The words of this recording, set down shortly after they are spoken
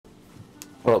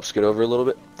Well, scoot over a little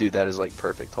bit. Dude, that is like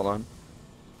perfect. Hold on.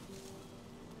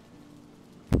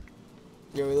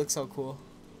 Yo, he looks so cool.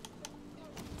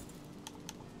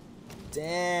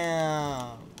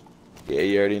 Damn. Yeah,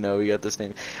 you already know we got this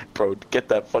name. Bro, get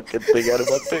that fucking thing out of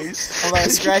my face. I'm about to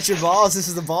scratch your balls. This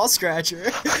is the ball scratcher.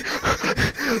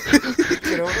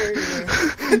 Get over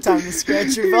here. Time to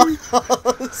scratch your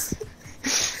balls.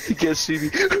 You can't see me.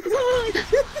 Get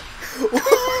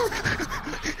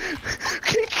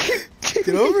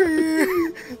over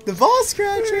here. The ball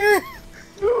scratcher.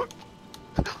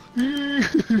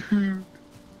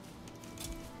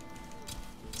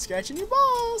 Scratching your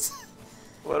balls.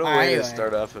 What a way Anyway. to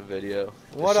start off a video.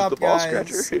 What This is up, the ball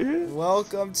guys? scratcher.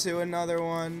 Welcome to another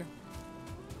one.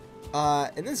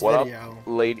 In this What video. up,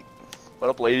 lady? What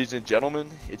up, ladies and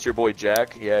gentlemen? It's your boy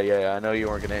Jack. Yeah. I know you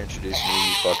weren't gonna introduce me,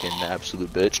 you fucking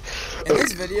absolute bitch. In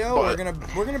this video, But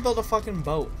we're gonna build a fucking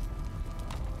boat.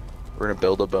 we're gonna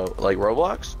build a boat, like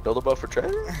Roblox. Build a boat for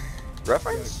treasure.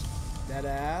 Reference? That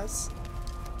ass.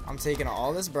 I'm taking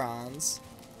all this bronze.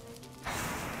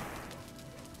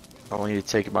 I want you to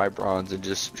take my bronze and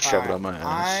just shove it on my ass.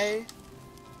 I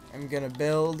am gonna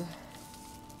build.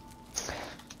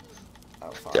 Oh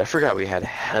fuck. I forgot we had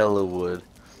hella wood.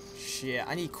 Shit,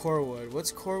 I need core wood.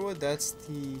 What's core wood? That's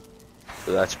the.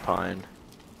 So that's pine.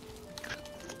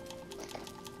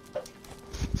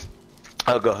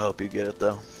 I'll go help you get it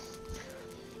though.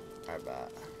 I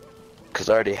bet. Cause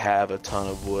I already have a ton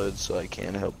of wood, so I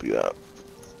can't help you out.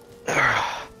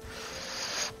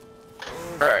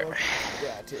 Alright.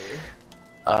 Got it.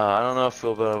 I don't know if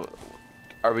we'll.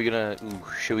 Are we gonna?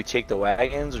 Should we take the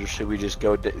wagons, or should we just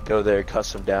go there, cut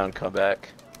some down, come back?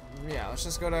 Yeah, let's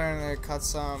just go down there, cut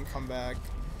some, come back.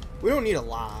 We don't need a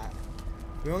lot.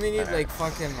 We only need like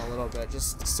fucking a little bit,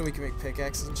 just so we can make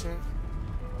pickaxes and shit.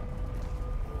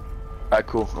 Alright,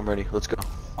 cool. I'm ready. Let's go.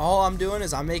 All I'm doing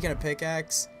is I'm making a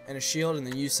pickaxe and a shield, and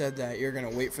then you said that you're gonna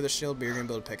wait for the shield, but you're gonna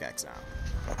build a pickaxe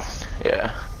now.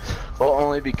 Yeah. Well,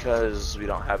 only because we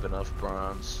don't have enough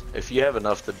bronze. If you have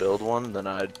enough to build one, then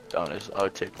I'd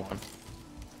take one.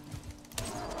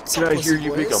 Did I hear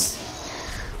you become?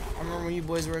 I remember when you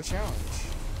boys were a challenge.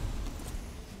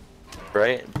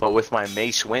 Right? But with my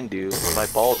mace wind, dude, my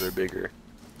balls are bigger.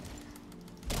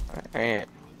 Alright.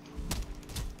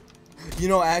 You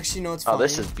know, actually, no, it's funny. Oh,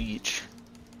 this is beach.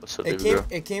 What's up, baby girl?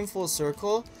 It came full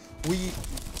circle.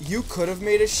 You could have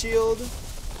made a shield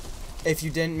if you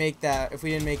didn't make that. If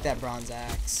we didn't make that bronze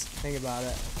axe. Think about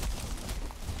it.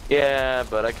 Yeah,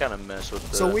 but I kind of mess with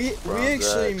the So we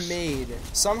actually axe.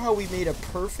 somehow we made a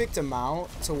perfect amount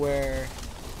to where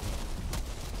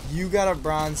you got a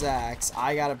bronze axe,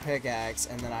 I got a pickaxe,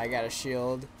 and then I got a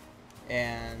shield,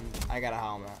 and I got a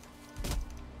helmet,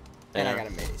 and I got a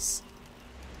mace.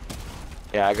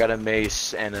 Yeah, I got a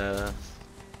mace and a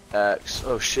axe.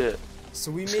 Oh shit.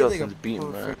 So we made like a Skeleton's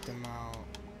beating, perfect amount.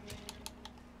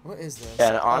 What is this? Yeah,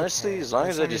 and honestly, Okay, as long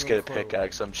it's as I not just even get a core wood.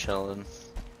 pickaxe, I'm chilling.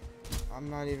 I'm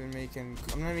not even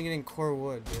getting core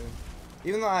wood, dude.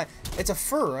 Even though it's a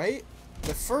fir, right?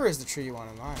 The fir is the tree you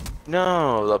want in mine.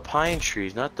 No, the pine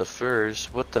trees, not the firs.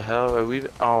 What the hell are we?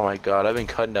 Oh my god, I've been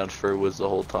cutting down fir woods the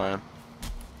whole time.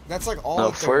 That's like all.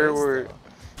 No, that there is, fir. though.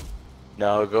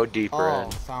 No, go deeper Oh,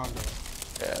 in. found it.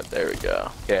 Yeah, there we go.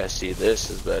 Yeah, see,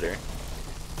 this is better.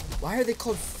 Why are they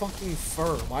called fucking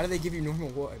fir? Why do they give you normal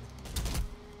wood?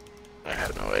 I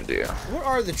have no idea. What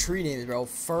are the tree names, bro?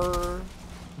 Fir,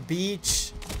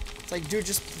 beech. It's like, dude,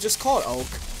 just call it oak,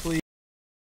 please.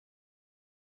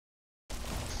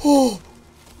 Oh,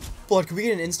 blood. Can we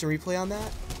get an instant replay on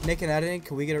that? Nick and editing,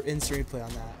 can we get an instant replay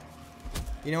on that?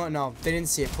 You know what? No, they didn't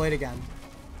see it. Play it again.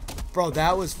 Bro,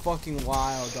 that was fucking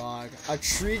wild, dog. A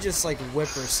tree just like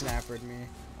whippersnappered me.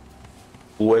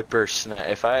 Whippersnap.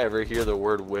 If I ever hear the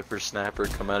word whippersnapper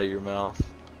come out of your mouth,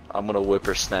 I'm gonna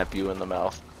whippersnap you in the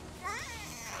mouth.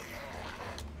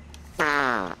 Get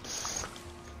out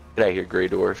of here, Grey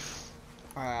Dwarf.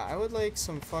 I would like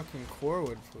some fucking core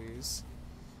wood, please.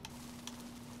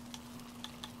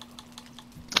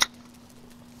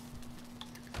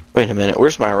 Wait a minute,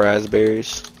 where's my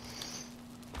raspberries?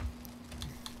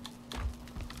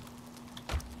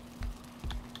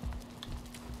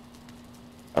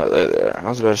 Oh, there. I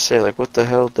was about to say, like, what the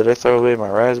hell? Did I throw away my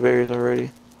raspberries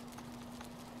already?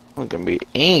 I'm gonna be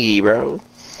angry, bro.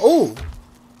 Oh!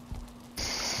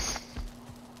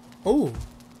 Oh!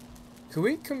 Could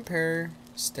we compare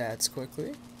stats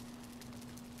quickly?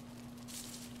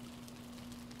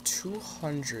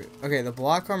 200. Okay, the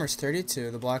block armor is 32.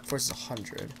 The block force is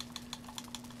 100.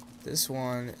 This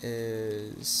one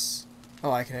is...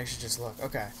 Oh, I can actually just look.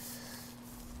 Okay.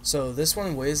 So this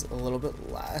one weighs a little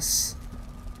bit less.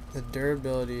 The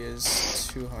durability is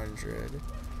 200.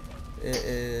 it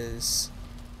is...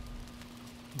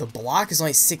 The block is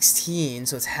only 16,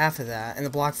 so it's half of that. And the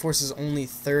block force is only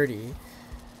 30.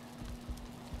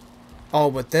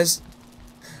 Oh, but this...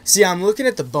 See, I'm looking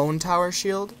at the bone tower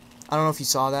shield. I don't know if you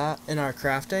saw that in our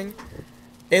crafting.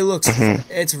 It looks...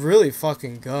 It's really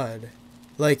fucking good.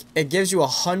 Like, it gives you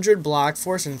 100 block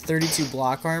force and 32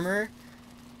 block armor.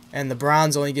 And the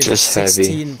bronze only gives you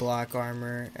 16 block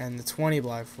armor and the 30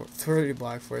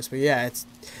 block force. But yeah,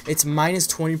 it's minus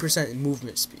 20%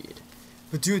 movement speed.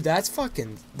 But dude, that's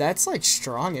like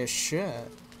strong as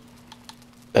shit.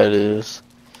 That is.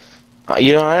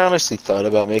 You know, I honestly thought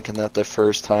about making that the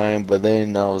first time, but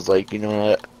then I was like, you know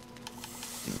what?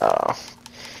 Nah.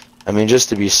 I mean, just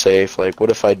to be safe, like, what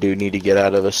if I do need to get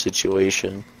out of a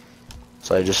situation?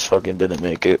 So I just fucking didn't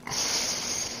make it.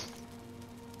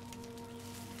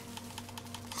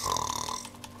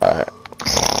 Alright.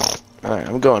 Alright,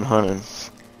 I'm going hunting.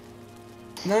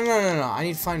 No, I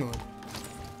need fine wood.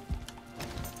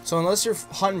 So unless you're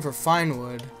hunting for fine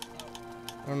wood,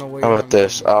 I don't know what you're... How about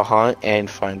this? I'll hunt and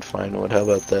find fine wood. How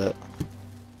about that?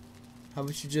 How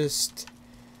about you just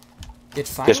get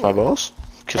fine Kiss wood? my balls?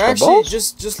 Kiss Actually, my balls?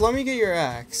 just let me get your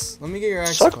axe. Let me get your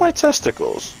axe. Suck my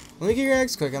testicles. Let me get your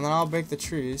axe quick, and then I'll break the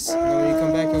trees. And then when you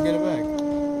come back, I'll get it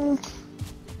back.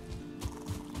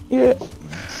 Yeah.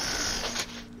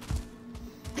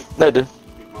 No, dude.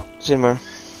 See you tomorrow.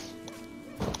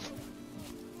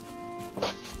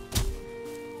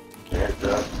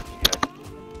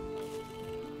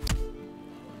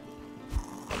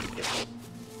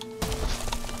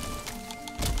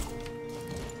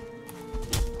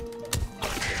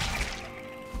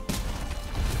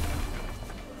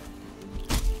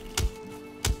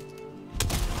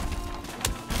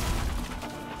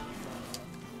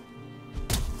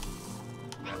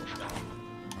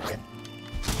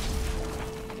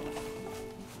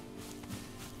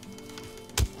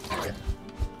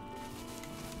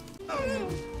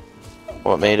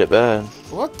 What made it bad?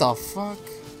 What the fuck?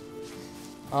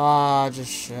 Ah,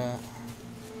 just shit.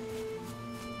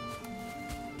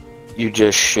 You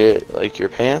just shit like your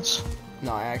pants?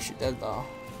 No, I actually did though.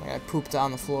 Like I pooped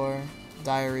on the floor,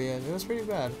 diarrhea. It was pretty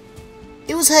bad.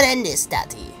 It was horrendous,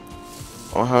 Daddy.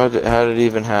 Well, how did it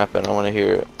even happen? I want to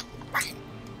hear it.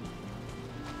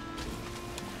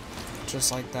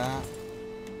 Just like that.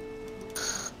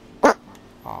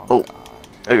 Oh, God.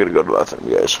 I gotta go to the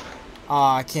bathroom, guys.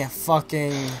 Ah, I can't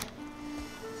fucking...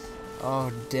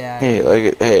 Oh, Dad.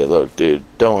 Hey, look, dude.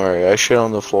 Don't worry. I shit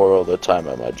on the floor all the time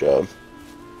at my job.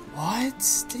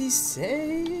 What did he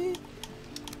say?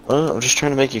 Well, I'm just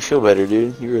trying to make you feel better,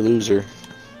 dude. You're a loser.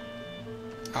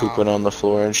 Pooping on the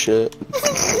floor and shit.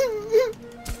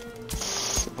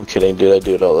 I'm kidding, dude. I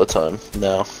do it all the time.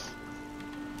 No.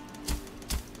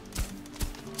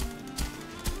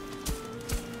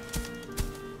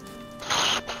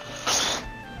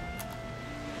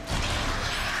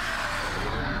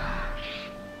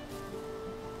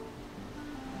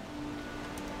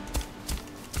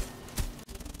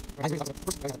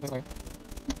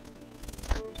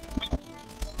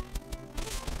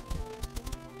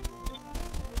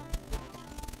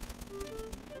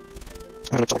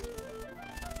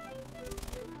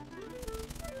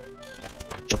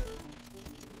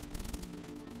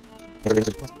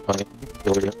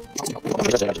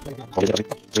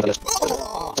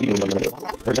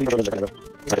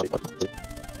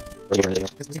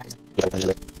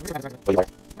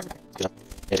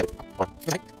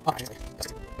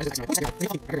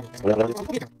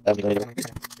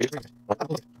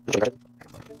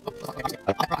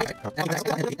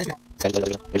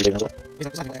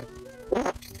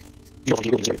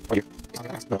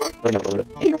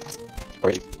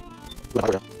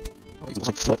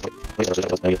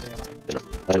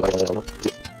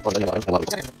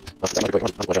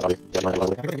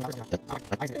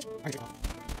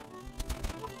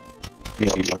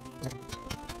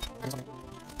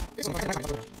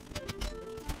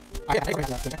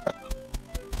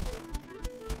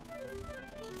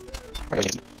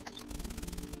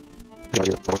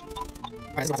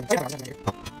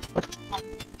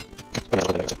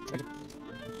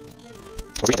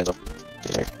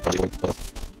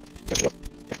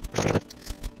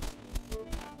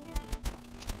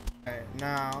 Alright,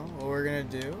 now, what we're gonna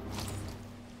do...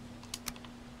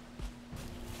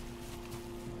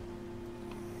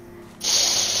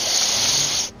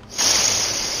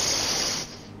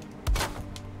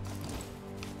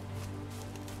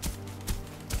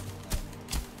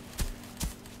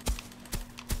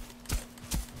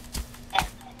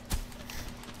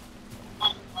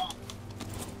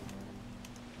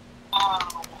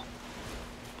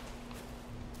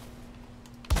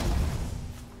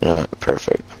 Yeah,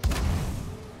 perfect.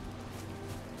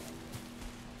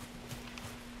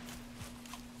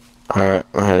 Alright,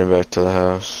 I'm heading back to the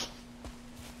house.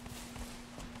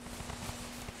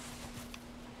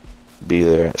 Be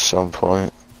there at some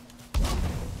point.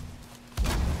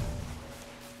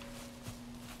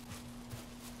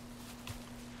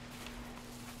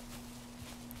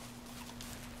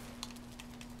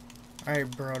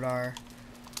 Alright, Brodar.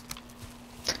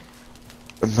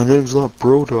 My name's not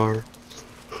Brodar.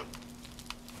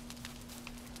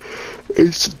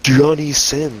 It's Johnny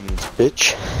Sims,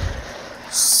 bitch.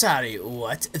 Sorry,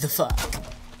 what the fuck?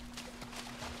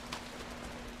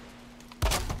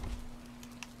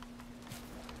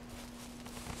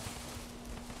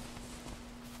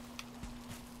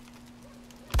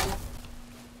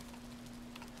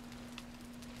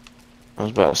 I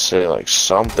was about to say, like,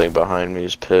 something behind me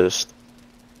is pissed.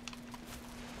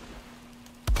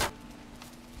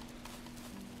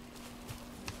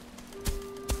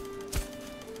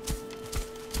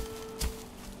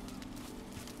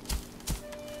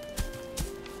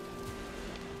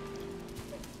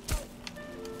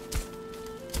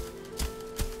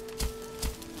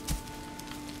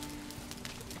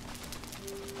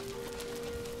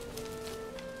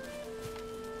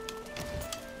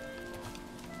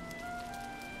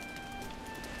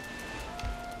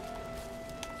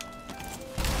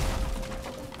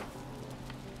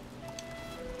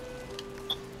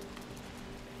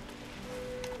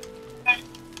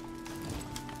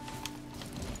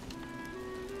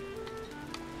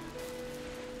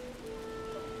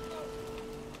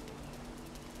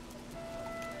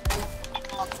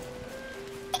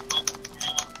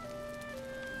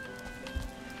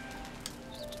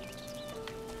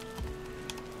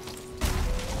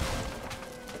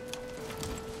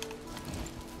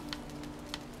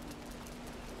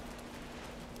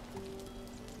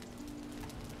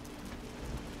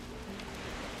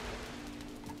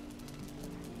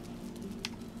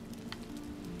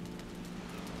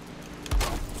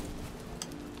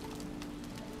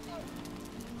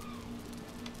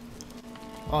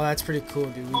 Oh, that's pretty cool,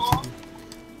 dude. We can...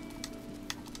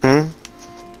 Hmm?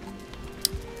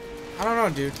 I don't know,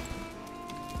 dude.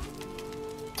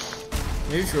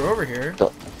 Maybe if you're over here,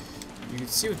 you can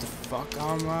see what the fuck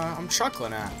I'm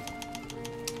chuckling at.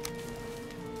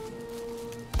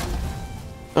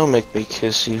 Don't make me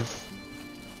kiss you.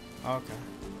 Okay.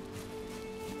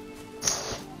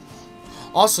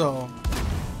 Also,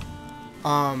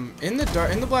 in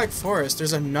the Black Forest,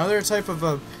 there's another type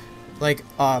of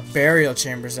burial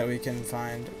chambers that we can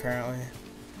find apparently.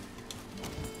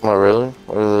 Oh, really?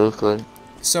 What do they look like?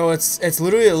 So it's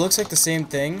literally, it looks like the same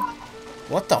thing.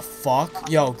 What the fuck?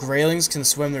 Yo, Greylings can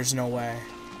swim. There's no way.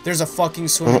 There's a fucking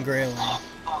swimming Greyling.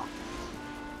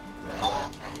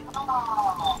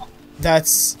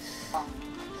 That's...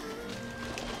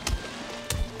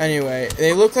 Anyway,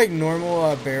 they look like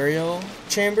normal burial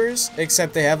chambers,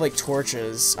 except they have like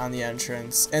torches on the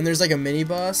entrance. And there's like a mini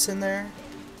boss in there.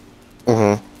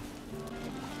 Mm-hmm.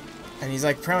 And he's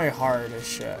like apparently hard as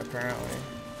shit, apparently.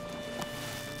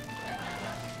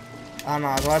 I don't know,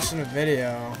 I was watching a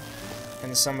video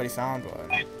and somebody found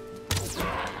one.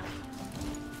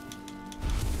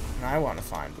 And I want to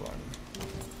find one.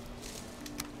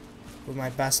 With my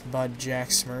best bud, Jack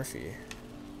Smurfy.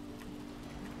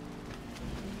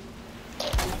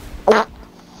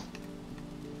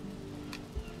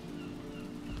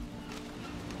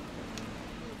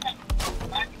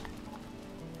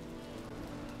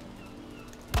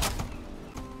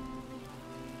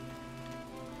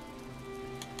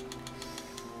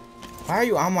 Why are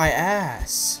you on my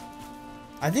ass?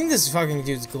 I think this fucking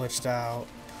dude's glitched out.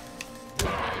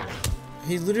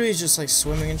 He literally is just like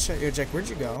swimming and shit. Yo, Jack, where'd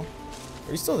you go?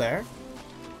 Are you still there?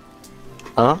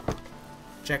 Huh?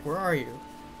 Jack, where are you?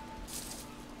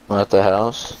 I'm at the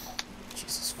house.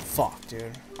 Jesus fuck,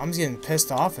 dude. I'm just getting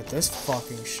pissed off at this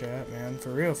fucking shit, man.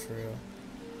 For real, for real.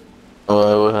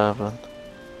 What happened?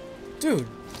 Dude,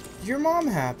 your mom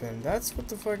happened. That's what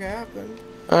the fuck happened.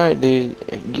 Alright, dude.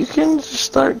 You can just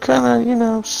start kind of, you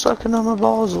know, sucking on my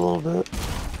balls a little bit.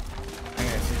 I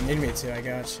mean, if you need me to, I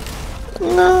got you.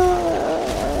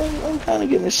 No, I'm kind of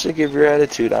getting sick of your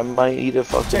attitude. I might need to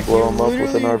fucking Jack, blow him up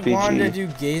with an you literally wanted to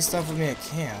RPG. do gay stuff with me at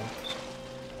camp.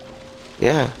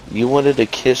 Yeah, you wanted to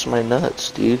kiss my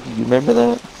nuts, dude. You remember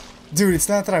that? Dude, it's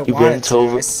not that I You wanted bent to.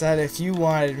 over- I said if you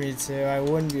wanted me to, I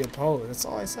wouldn't be opposed. That's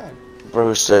all I said.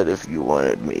 Bro said if you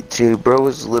wanted me to. Bro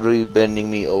was literally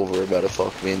bending me over about to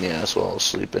fuck me in the ass while I was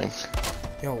sleeping.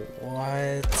 Yo,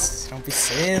 what? Don't be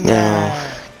saying No.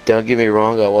 that. Don't get me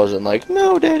wrong, I wasn't like,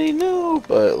 no, daddy, no.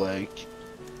 But, like,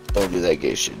 don't do that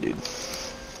gay shit, dude.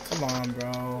 Come on,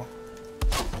 bro.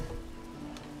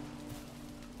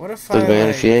 What if Look, man,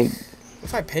 if you ain't... What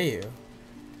if I pay you?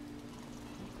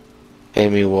 Pay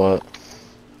me what?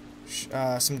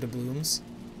 Some doubloons.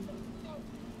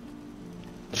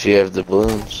 If you have the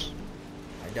balloons.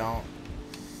 I don't.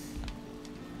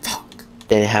 Fuck.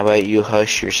 Then how about you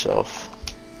hush yourself?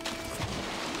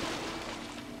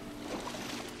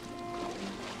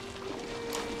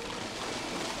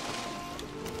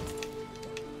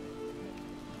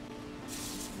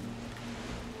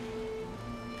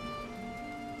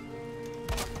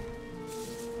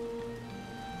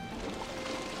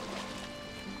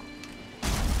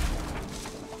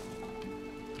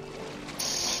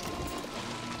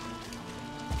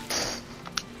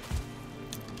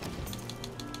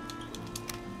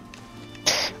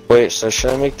 Wait, so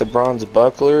should I make the bronze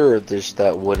buckler or just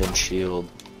that wooden shield?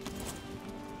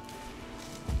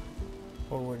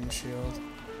 Or wooden shield.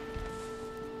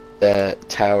 That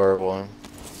tower one.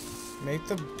 Make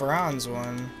the bronze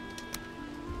one.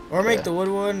 Or make the wood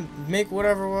one. Make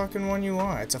whatever fucking one you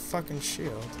want. It's a fucking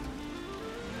shield.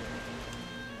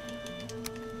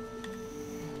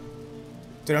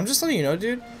 Dude, I'm just letting you know,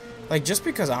 dude. Like, just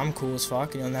because I'm cool as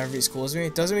fuck and you'll never be as cool as me,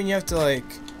 it doesn't mean you have to, like,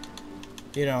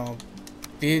 you know,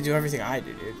 do everything I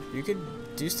do, dude. You could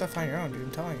do stuff on your own, dude. I'm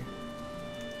telling you.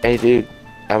 Hey, dude.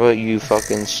 How about you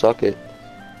fucking suck it?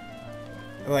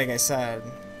 Like I said,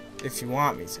 if you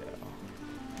want me to.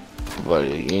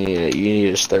 Buddy, you need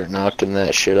to start knocking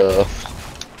that shit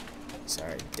off.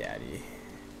 Sorry, daddy.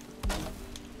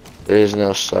 There's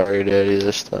no sorry daddy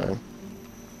this time.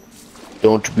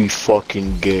 Don't be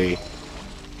fucking gay.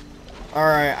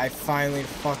 Alright, I finally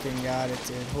fucking got it,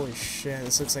 dude. Holy shit,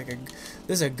 this looks like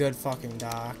this is a good fucking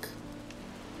dock.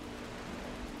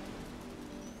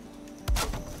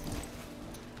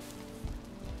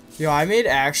 Yo, I made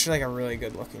actually like a really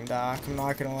good looking dock, I'm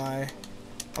not gonna lie.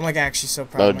 I'm like actually so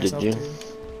proud of myself, did you? dude.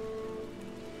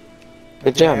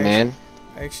 Good job, man.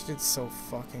 I actually did so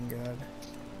fucking good.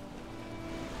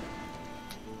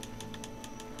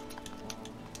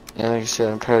 Yeah, like I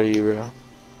said, I'm proud of you, bro.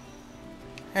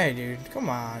 Hey, dude, come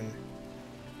on.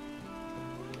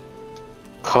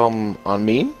 Come on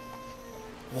me?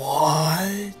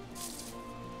 What?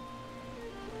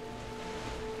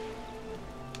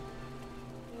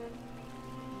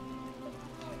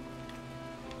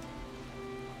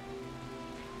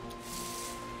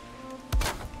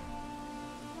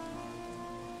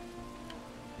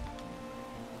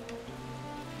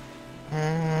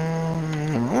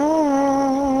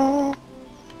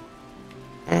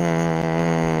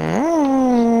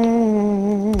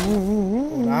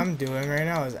 What I'm doing right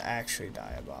now is actually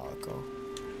diabolical.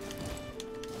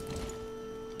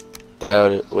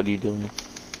 Doubt it. What are you doing?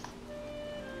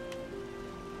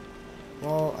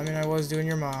 Well, I mean, I was doing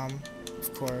your mom,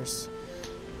 of course.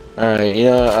 Alright, you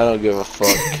know what? I don't give a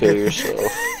fuck. Kill yourself.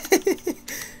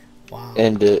 Wow.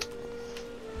 End it.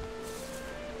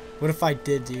 What if I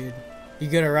did, dude? You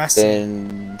get arrested.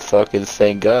 Then fucking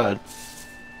thank God.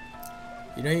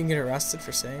 You know you can get arrested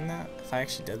for saying that? If I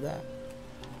actually did that?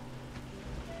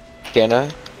 Can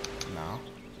I?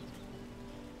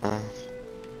 No.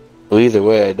 Well, either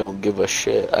way, I don't give a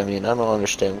shit. I mean, I don't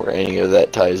understand where any of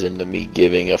that ties into me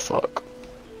giving a fuck.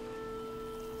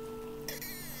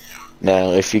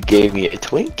 Now, if you gave me a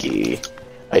Twinkie,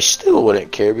 I still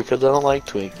wouldn't care because I don't like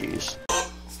Twinkies.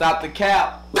 Stop the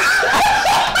cap. Stop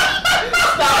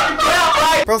the cap,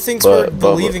 right? Bro thinks we're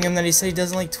believing him that he said he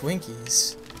doesn't like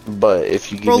Twinkies. But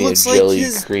if you give me a jelly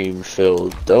cream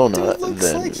filled donut,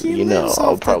 then you know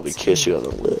I'll probably kiss you on the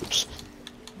lips.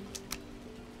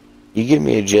 You give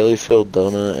me a jelly filled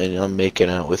donut and I'm making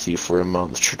out with you for a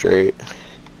month straight.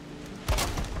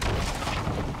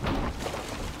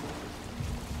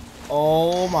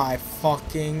 Oh my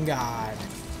fucking god.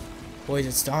 Boys,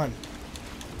 it's done.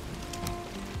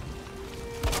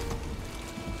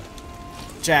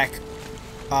 Jack,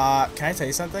 can I tell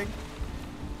you something?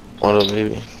 What a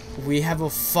baby. We have a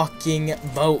fucking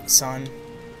boat, son.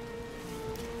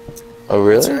 Oh,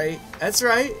 really? That's right. That's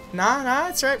right. Nah,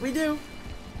 that's right. We do.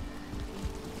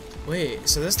 Wait,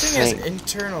 so this thing has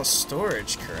internal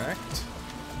storage, correct?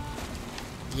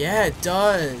 Yeah, it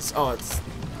does. Oh,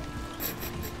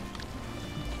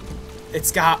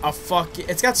 it's got a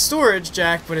it's got storage,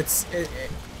 Jack, but it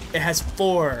has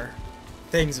 4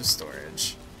 things of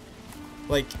storage.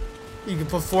 Like, you can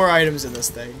put 4 items in this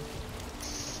thing.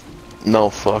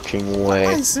 No fucking way.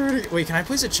 Wait, can I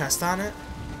place a chest on it?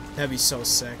 That'd be so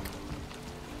sick.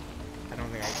 I don't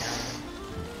think I can.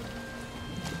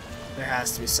 There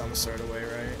has to be some sort of way,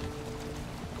 right?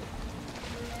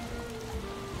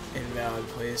 Invalid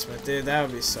placement. Dude, that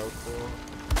would be so cool.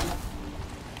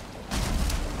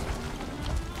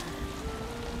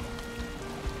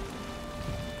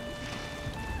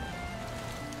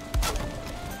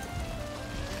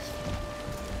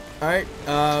 Alright,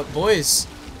 boys.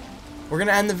 We're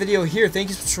gonna end the video here. Thank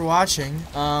you so much for watching.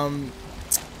 In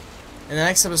the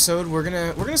next episode, we're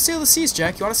gonna sail the seas.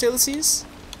 Jack, you wanna sail the seas?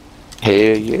 Hell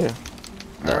yeah.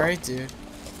 No. Alright, dude.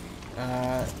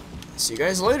 See you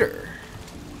guys later.